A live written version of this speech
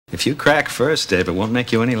If you crack first, Dave, it won't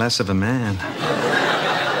make you any less of a man.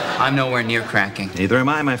 I'm nowhere near cracking. Neither am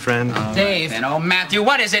I, my friend. Dave. And Matthew,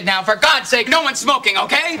 what is it now? For God's sake, no one's smoking,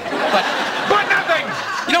 okay? But nothing!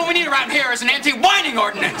 You know what we need around here is an anti-whining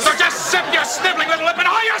ordinance. So just sip your sniveling little lip and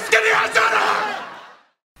haul your skinny ass out.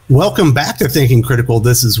 Welcome back to Thinking Critical.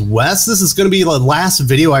 This is Wes. This is going to be the last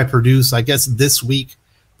video I produce, I guess, this week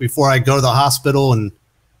before I go to the hospital and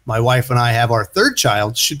my wife and I have our third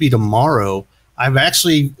child. Should be tomorrow. I've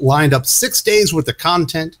actually lined up 6 days worth of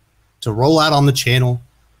content to roll out on the channel.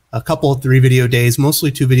 A couple of 3 video days, mostly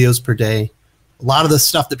 2 videos per day. A lot of the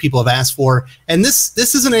stuff that people have asked for. And this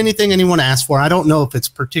isn't anything anyone asked for. I don't know if it's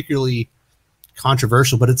particularly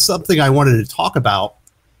controversial, but it's something I wanted to talk about.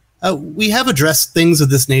 We have addressed things of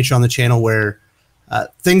this nature on the channel where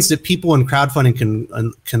things that people in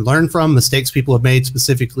crowdfunding can learn from, mistakes people have made.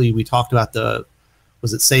 Specifically, we talked about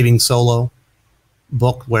was it Saving Solo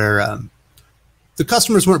book where the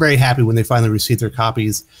customers weren't very happy when they finally received their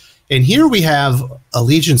copies. And here we have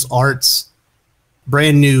Allegiance Art's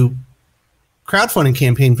brand new crowdfunding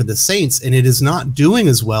campaign for the Saints, and it is not doing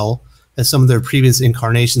as well as some of their previous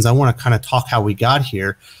incarnations. I want to kind of talk how we got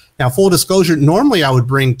here. Now, full disclosure, normally I would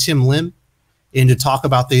bring Tim Lim in to talk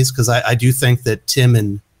about these because I do think that Tim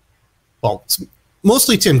and, well,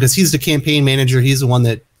 mostly Tim because he's the campaign manager. He's the one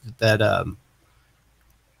that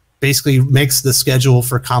basically makes the schedule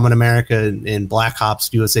for Common America and Black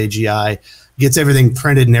Ops USAGI, gets everything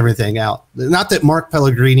printed and everything out. Not that Mark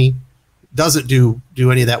Pellegrini doesn't do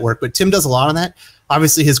any of that work, but Tim does a lot on that.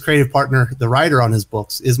 Obviously, his creative partner, the writer on his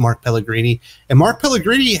books, is Mark Pellegrini. And Mark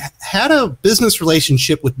Pellegrini had a business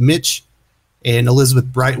relationship with Mitch and Elizabeth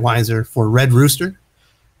Breitweiser for Red Rooster.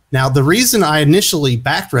 Now, the reason I initially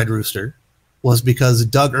backed Red Rooster was because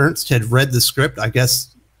Doug Ernst had read the script. I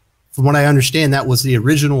guess, from what I understand, that was the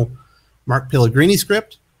original Mark Pellegrini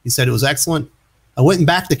script. He said it was excellent. I went and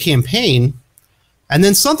backed the campaign, and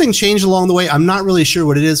then something changed along the way. I'm not really sure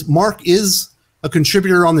what it is. Mark is a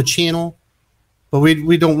contributor on the channel, but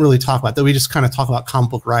we don't really talk about that. We just kind of talk about comic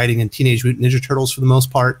book writing and Teenage Mutant Ninja Turtles for the most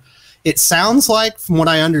part. It sounds like, from what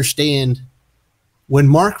I understand, when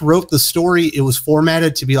Mark wrote the story, it was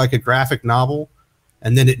formatted to be like a graphic novel,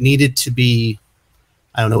 and then it needed to be,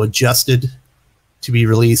 I don't know, adjusted to be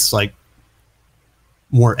released like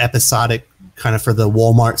more episodic, kind of for the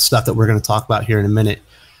Walmart stuff that we're going to talk about here in a minute.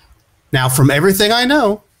 Now, from everything I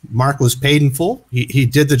know, Mark was paid in full. He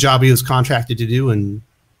did the job he was contracted to do, and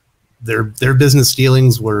their business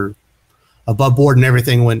dealings were above board, and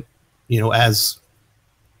everything went, as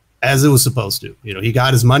it was supposed to. He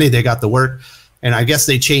got his money, they got the work, and I guess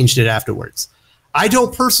they changed it afterwards. I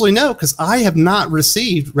don't personally know because I have not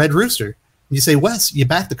received Red Rooster. You say, Wes, you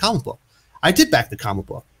backed the comic book. I did back the comic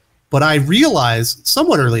book, but I realized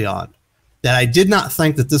somewhat early on that I did not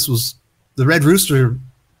think that the Red Rooster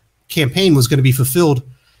campaign was going to be fulfilled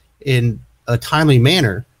in a timely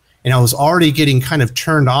manner. And I was already getting kind of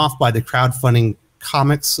turned off by the crowdfunding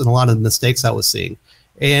comics and a lot of the mistakes I was seeing.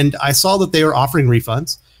 And I saw that they were offering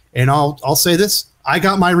refunds. And I'll say this, I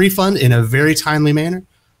got my refund in a very timely manner.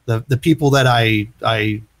 The people that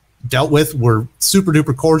I dealt with were super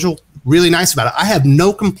duper cordial, really nice about it. I have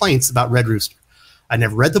no complaints about Red Rooster. I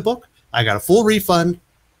never read the book. I got a full refund.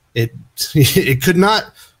 It could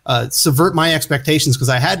not subvert my expectations because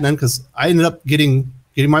I had none, because I ended up getting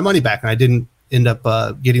my money back, and I didn't end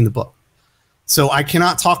up getting the book. So I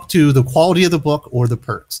cannot talk to the quality of the book or the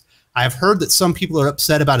perks. I've heard that some people are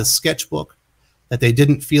upset about a sketchbook, that they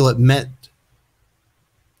didn't feel it met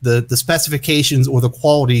the specifications or the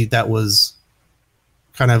quality that was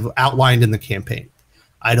kind of outlined in the campaign.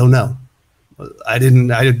 I don't know. I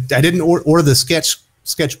didn't order the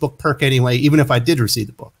sketchbook perk anyway, even if I did receive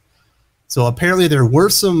the book. So apparently there were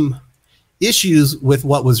some issues with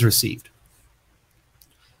what was received.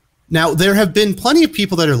 Now, there have been plenty of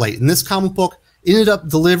people that are late, and this comic book ended up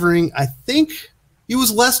delivering, I think it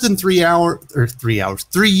was less than 3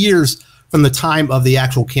 years from the time of the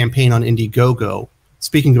actual campaign on Indiegogo,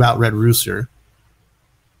 speaking about Red Rooster.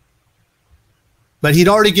 But he'd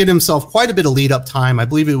already given himself quite a bit of lead up time. I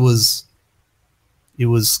believe it was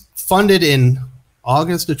funded in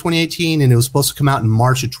August of 2018, and it was supposed to come out in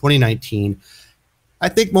March of 2019. I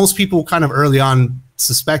think most people kind of early on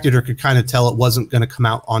suspected or could kind of tell it wasn't going to come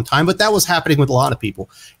out on time, but that was happening with a lot of people.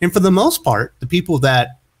 And for the most part,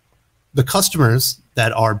 the customers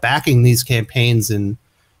that are backing these campaigns and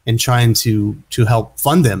trying to help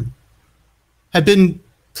fund them have been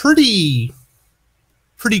pretty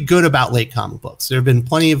good about late comic books. There have been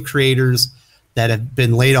plenty of creators that have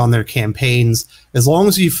been late on their campaigns. As long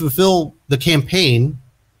as you fulfill the campaign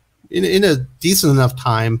in a decent enough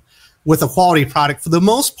time with a quality product, for the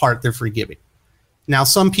most part, they're forgiving. Now,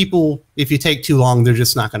 some people, if you take too long, they're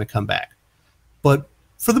just not going to come back. But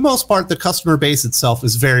for the most part, the customer base itself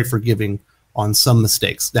is very forgiving on some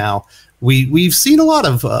mistakes. Now, we've seen a lot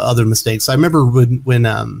of other mistakes. I remember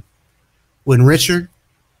when Richard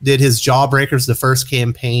did his Jawbreakers, the first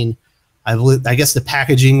campaign, I guess the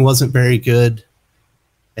packaging wasn't very good,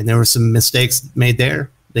 and there were some mistakes made there.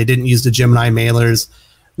 They didn't use the Gemini mailers.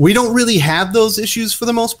 We don't really have those issues for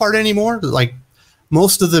the most part anymore. Like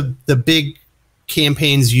most of the big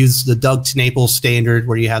campaigns use the Doug TenNapel standard,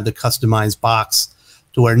 where you have the customized box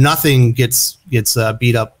to where nothing gets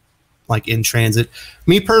beat up like in transit.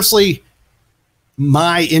 Me personally,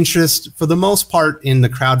 my interest for the most part in the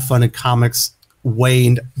crowdfunded comics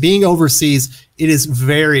waned. Being overseas, it is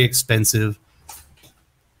very expensive.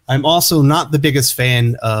 I'm also not the biggest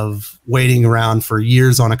fan of waiting around for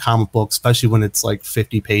years on a comic book, especially when it's like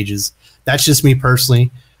 50 pages. That's just me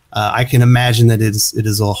personally. I can imagine that it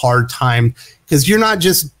is a hard time because you're not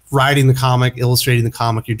just writing the comic, illustrating the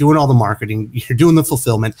comic, you're doing all the marketing, you're doing the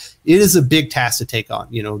fulfillment. It is a big task to take on.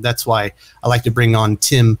 You know, that's why I like to bring on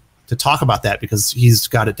Tim to talk about that, because he's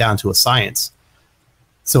got it down to a science.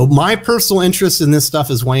 So my personal interest in this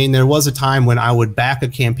stuff is waning. There was a time when I would back a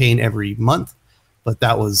campaign every month, but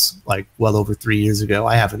that was like well over 3 years ago.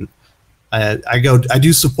 I haven't. I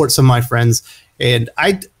do support some of my friends, and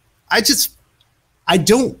I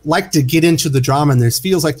don't like to get into the drama, and there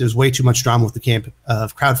feels like there's way too much drama with the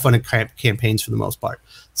crowdfunded campaigns for the most part.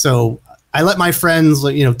 So I let my friends,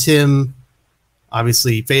 you know, Tim,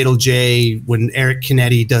 obviously Fatal J, when Eric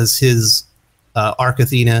Canetti does his Arc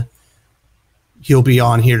Athena, he'll be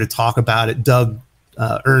on here to talk about it. Doug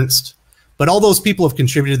Ernst. But all those people have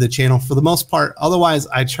contributed to the channel for the most part. Otherwise,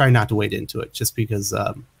 I try not to wade into it just because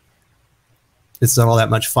it's not all that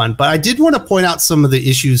much fun. But I did want to point out some of the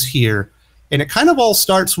issues here. And it kind of all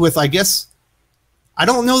starts with, I guess, I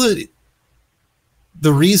don't know that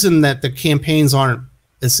the reason that the campaigns aren't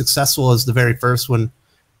as successful as the very first one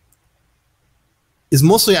is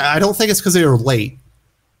mostly, I don't think it's because they were late.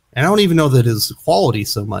 And I don't even know that it's quality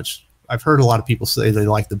so much. I've heard a lot of people say they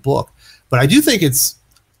like the book. But I do think it's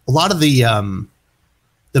a lot of the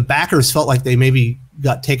backers felt like they maybe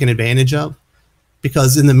got taken advantage of,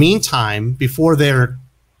 because in the meantime, before their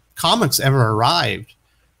comics ever arrived,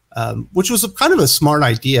 which was kind of a smart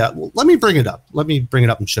idea. Well, let me bring it up. Let me bring it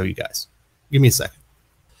up and show you guys. Give me a second.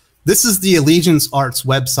 This is the Allegiance Arts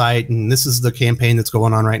website, and this is the campaign that's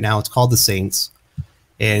going on right now. It's called The Saints.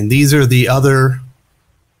 And these are the other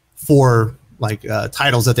 4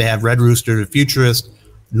 titles that they have: Red Rooster, The Futurist,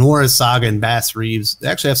 Nora's Saga, and Bass Reeves. They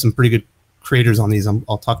actually have some pretty good creators on these.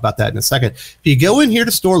 I'll talk about that in a second. If you go in here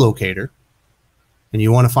to Store Locator, and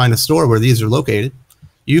you want to find a store where these are located,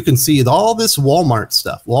 you can see all this Walmart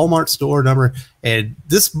stuff, Walmart store number. And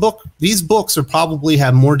these books are probably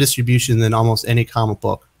have more distribution than almost any comic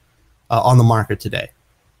book on the market today.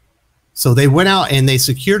 So they went out and they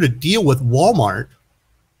secured a deal with Walmart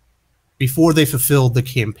before they fulfilled the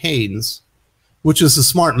campaigns, which is a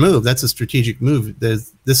smart move. That's a strategic move.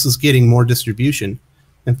 This is getting more distribution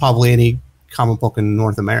than probably any comic book in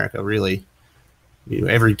North America, really. You know,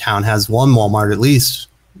 every town has one Walmart at least,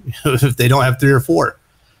 if they don't have 3 or 4.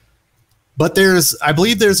 But I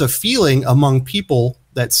believe there's a feeling among people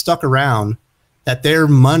that stuck around that their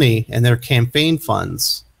money and their campaign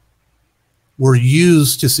funds were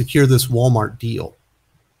used to secure this Walmart deal.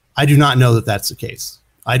 I do not know that that's the case.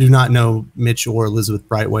 I do not know Mitch or Elizabeth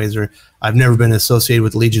Breitweiser. I've never been associated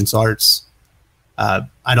with Allegiance Arts. I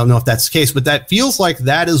don't know if that's the case, but that feels like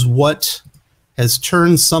that is what has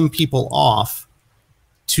turned some people off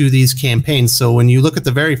to these campaigns. So when you look at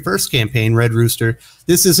the very first campaign, Red Rooster,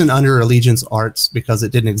 this isn't under Allegiance Arts because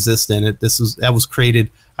it didn't exist in it. That was created,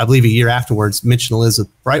 I believe, a year afterwards. Mitch and Elizabeth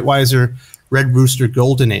Breitweiser, Red Rooster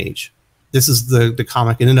Golden Age. This is the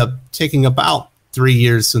comic. It ended up taking about 3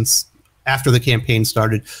 years since after the campaign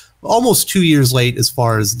started, almost 2 years late as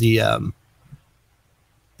far as the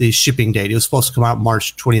shipping date. It was supposed to come out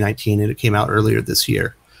March 2019, and it came out earlier this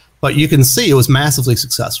year. But you can see it was massively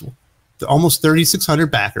successful. Almost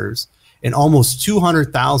 3,600 backers and almost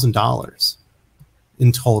 $200,000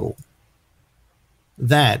 in total.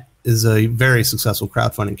 That is a very successful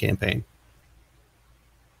crowdfunding campaign.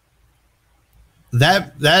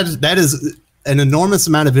 That is an enormous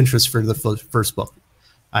amount of interest for the first book.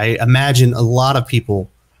 I imagine a lot of people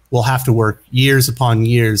will have to work years upon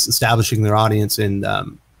years establishing their audience and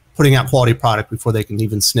putting out quality product before they can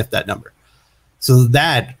even sniff that number. So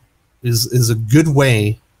that is a good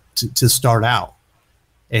way to start out.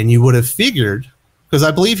 And you would have figured, because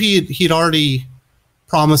I believe he'd already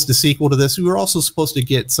promised a sequel to this. We were also supposed to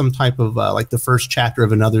get some type of like the first chapter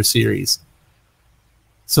of another series.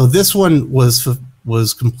 So this one was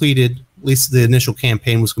was completed. At least the initial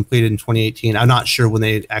campaign was completed in 2018. I'm not sure when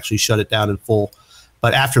they actually shut it down in full,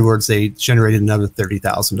 but afterwards they generated another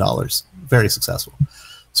 $30,000. Very successful.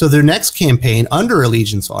 So their next campaign under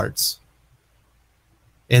Allegiance Arts,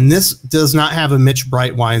 and this does not have a Mitch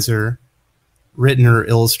Breitweiser written or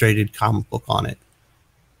illustrated comic book on it,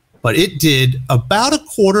 but it did about a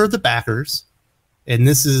quarter of the backers, and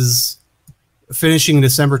this is finishing in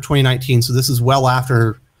December 2019, so this is well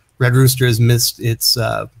after Red Rooster has missed its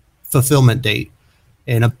fulfillment date,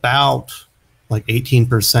 and about like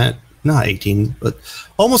 18%, not 18, but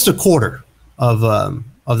almost a quarter of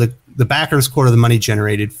the backers, quarter of the money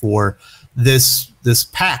generated for this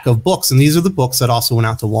pack of books. And these are the books that also went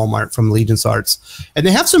out to Walmart from Allegiance Arts, and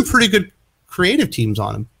they have some pretty good creative teams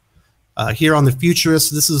on them. Here on the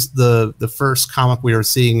Futurist, this is the first comic we are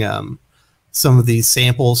seeing some of these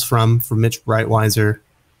samples from Mitch Breitweiser,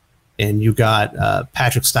 and you got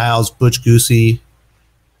Patrick Stiles, Butch Goosey,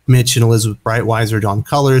 Mitch and Elizabeth Breitweiser on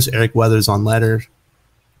colors, Eric Weathers on letter,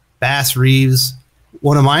 Bass Reeves,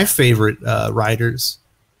 one of my favorite writers.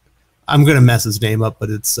 I'm going to mess his name up, but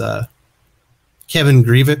it's Kevin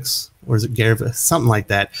Grievix, or is it Gervix? Something like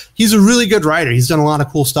that. He's a really good writer. He's done a lot of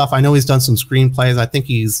cool stuff. I know he's done some screenplays. I think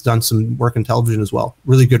he's done some work in television as well.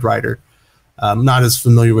 Really good writer. Not as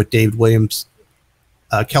familiar with David Williams.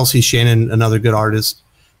 Kelsey Shannon, another good artist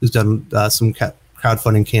who's done some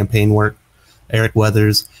crowdfunding campaign work. Eric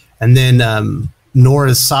Weathers. And then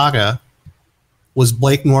Nora's Saga was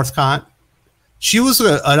Blake Northcott. She was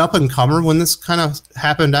an up-and-comer when this kind of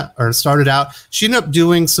happened or started out. She ended up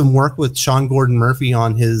doing some work with Sean Gordon Murphy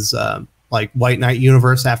on his like White Knight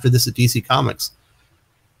universe after this at DC Comics.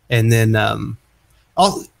 And then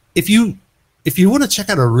if you want to check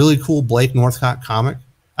out a really cool Blake Northcott comic,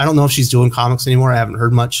 I don't know if she's doing comics anymore. I haven't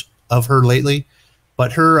heard much of her lately,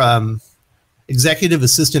 but her executive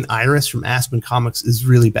assistant Iris from Aspen Comics is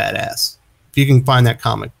really badass. If you can find that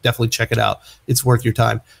comic, definitely check it out. It's worth your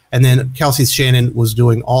time. And then Kelsey Shannon was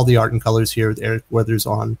doing all the art and colors here with Eric Weathers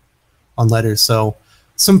on letters. So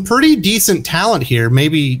some pretty decent talent here.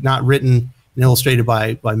 Maybe not written and illustrated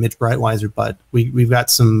by Mitch Breitweiser, but we've got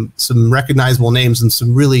some recognizable names and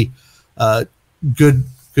some really good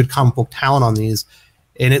comic book talent on these.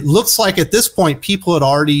 And it looks like at this point people had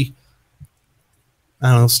already,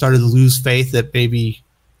 I don't know, started to lose faith that maybe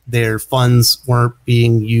their funds weren't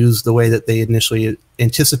being used the way that they initially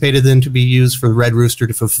anticipated them to be used for Red Rooster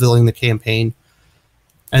to fulfilling the campaign.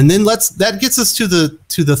 And then that gets us to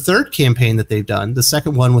the third campaign that they've done, the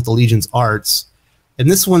second one with Allegiance Arts. And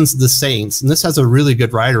this one's The Saints, and this has a really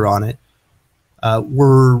good writer on it. I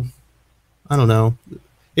don't know,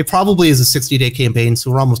 it probably is a 60-day campaign,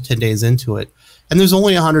 so we're almost 10 days into it. And there's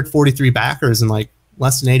only 143 backers and like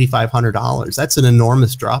less than $8,500. That's an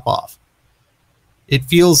enormous drop-off. It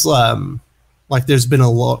feels like there's been a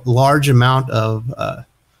large amount of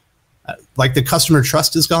like the customer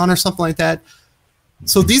trust is gone or something like that.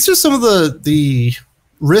 So these are some of the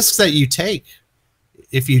risks that you take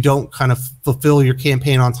if you don't kind of fulfill your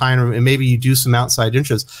campaign on time, and maybe you do some outside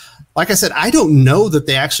interest. Like I said, I don't know that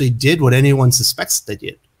they actually did what anyone suspects they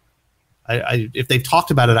did. If they've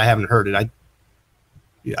talked about it, I haven't heard it.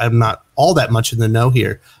 I'm not all that much in the know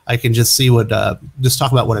here. I can just see just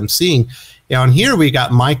talk about what I'm seeing. Down here, we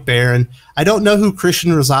got Mike Barron. I don't know who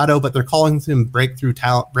Christian Rosado, but they're calling him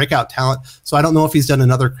breakout talent. So I don't know if he's done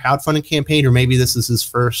another crowdfunding campaign, or maybe this is his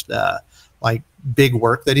first like big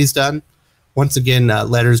work that he's done. Once again,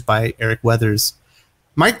 letters by Eric Weathers.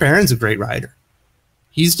 Mike Barron's a great writer.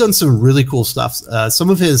 He's done some really cool stuff. Some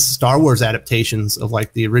of his Star Wars adaptations of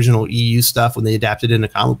like the original EU stuff when they adapted into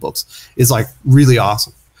comic books is like really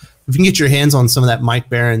awesome. If you can get your hands on some of that Mike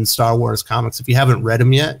Barron Star Wars comics, if you haven't read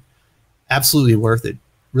them yet, absolutely worth it.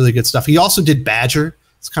 Really good stuff. He also did Badger.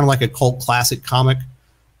 It's kind of like a cult classic comic,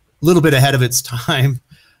 a little bit ahead of its time.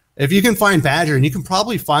 If you can find Badger, and you can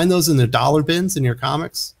probably find those in the dollar bins in your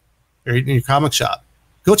comics or in your comic shop,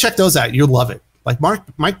 go check those out. You'll love it. Like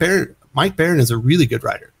Mike Barron is a really good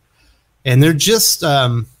writer, and they're just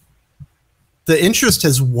the interest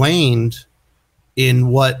has waned in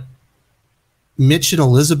what Mitch and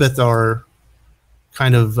Elizabeth are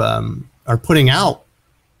kind of are putting out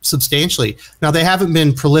substantially. Now, they haven't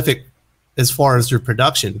been prolific as far as their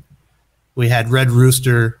production. We had Red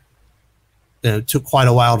Rooster, took quite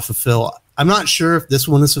a while to fulfill. I'm not sure if this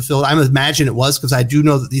one is fulfilled. I imagine it was, because I do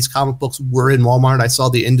know that these comic books were in Walmart. I saw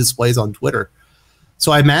the in displays on Twitter.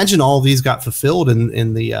 So I imagine all of these got fulfilled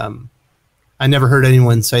in the I never heard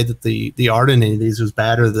anyone say that the art in any of these was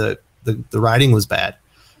bad or the writing was bad.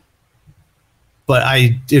 But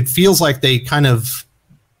it feels like they kind of,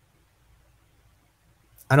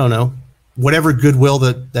 I don't know, whatever goodwill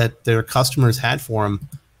that their customers had for them,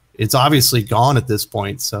 it's obviously gone at this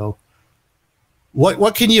point. So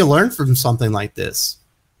what can you learn from something like this?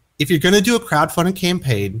 If you're going to do a crowdfunding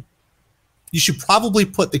campaign, you should probably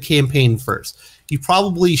put the campaign first. You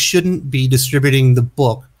probably shouldn't be distributing the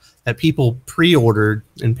book that people pre-ordered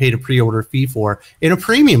and paid a pre-order fee for in a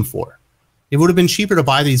premium for. It would have been cheaper to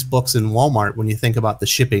buy these books in Walmart when you think about the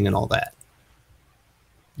shipping and all that.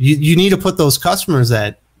 You need to put those customers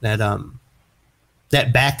that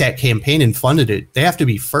backed that campaign and funded it. They have to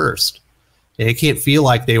be first. They can't feel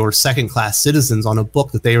like they were second-class citizens on a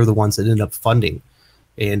book that they were the ones that ended up funding.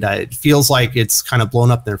 And it feels like it's kind of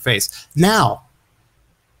blown up in their face. Now,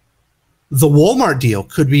 the Walmart deal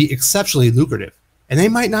could be exceptionally lucrative. And they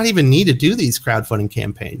might not even need to do these crowdfunding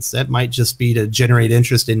campaigns. That might just be to generate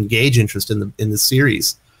interest, engage interest in the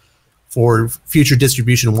series for future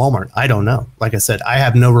distribution in Walmart. I don't know. Like I said, I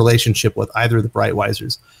have no relationship with either of the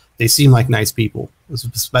Breitweisers. They seem like nice people,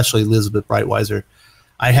 especially Elizabeth Breitweiser.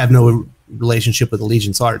 I have no relationship with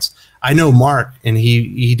Allegiance Arts. I know Mark, and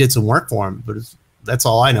he did some work for him, but that's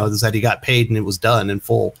all I know is that he got paid and it was done in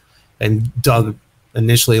full. And Doug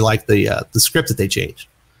initially liked the script that they changed.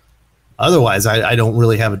 Otherwise, I don't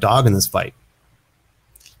really have a dog in this fight.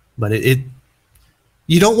 But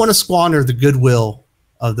you don't want to squander the goodwill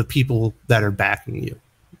of the people that are backing you,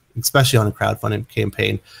 especially on a crowdfunding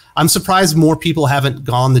campaign. I'm surprised more people haven't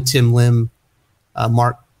gone the Tim Lim,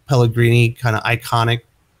 Mark Pellegrini kind of iconic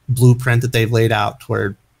blueprint that they've laid out,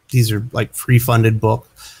 where these are like pre-funded book,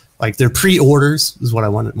 like they're pre-orders is what I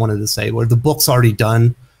wanted to say, where the book's already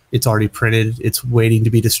done, it's already printed, it's waiting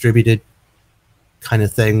to be distributed, kind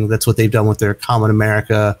of thing. That's what they've done with their Common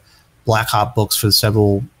America Black Hawk books for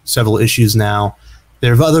several issues now.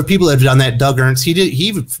 There are other people that have done that. Doug Ernst, he just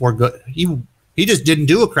didn't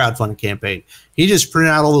do a crowdfunding campaign. He just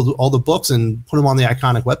printed out all the books and put them on the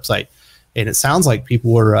Iconic website, and it sounds like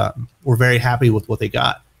people were very happy with what they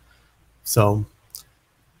got. So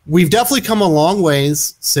we've definitely come a long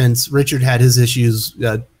ways since Richard had his issues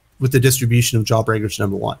with the distribution of Jawbreakers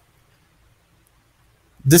 #1.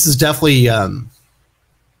 This is definitely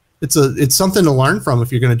it's something to learn from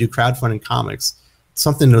if you're going to do crowdfunding comics. It's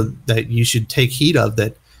something that you should take heed of,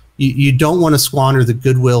 that you don't want to squander the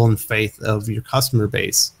goodwill and faith of your customer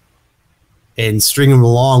base and string them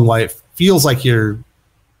along while it feels like you're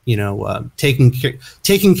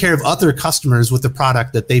taking care of other customers with the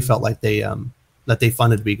product that they felt like they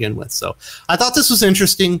funded to begin with. So I thought this was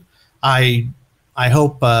interesting. I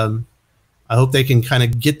hope they can kind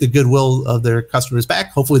of get the goodwill of their customers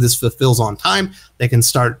back. Hopefully this fulfills on time. They can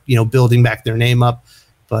start, building back their name up.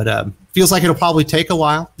 But feels like it'll probably take a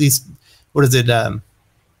while.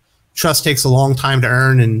 Trust takes a long time to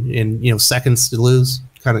earn and seconds to lose,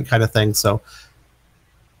 kind of thing. So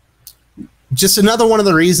just another one of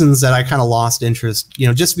the reasons that I kind of lost interest.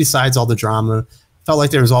 Just besides all the drama, felt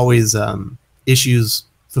like there was always issues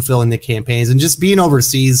fulfilling the campaigns, and just being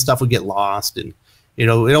overseas, stuff would get lost, and it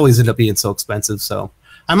always ended up being so expensive. So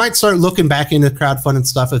I might start looking back into crowdfunding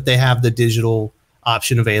stuff if they have the digital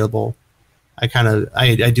option available.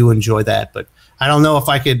 I do enjoy that, but I don't know if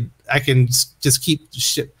I can just keep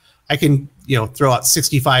I can throw out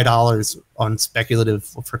 $65 on speculative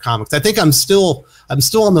for comics. I think I'm still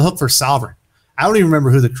on the hook for Sovereign. I don't even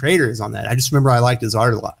remember who the creator is on that. I just remember I liked his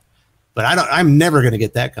art a lot, but I'm never going to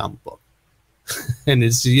get that comic book. And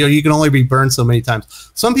it's you can only be burned so many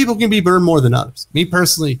times. Some people can be burned more than others. Me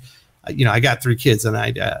personally, I got 3 kids, and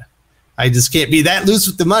I just can't be that loose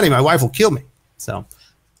with the money. My wife will kill me. So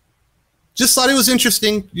just thought it was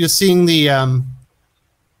interesting just seeing the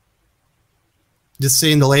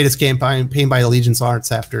latest campaign by Allegiance Arts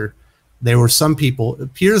after there were some people. It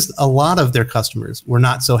appears a lot of their customers were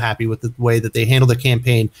not so happy with the way that they handled the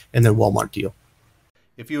campaign and their Walmart deal.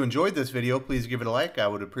 If you enjoyed this video, please give it a like. I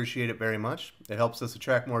would appreciate it very much. It helps us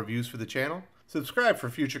attract more views for the channel. Subscribe for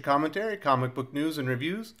future commentary, comic book news, and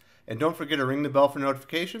reviews. And don't forget to ring the bell for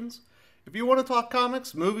notifications. If you want to talk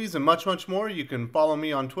comics, movies, and much, much more, you can follow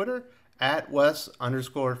me on Twitter at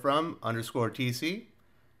Wes_from_TC.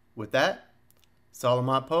 With that,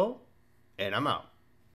 Salamat Po, and I'm out.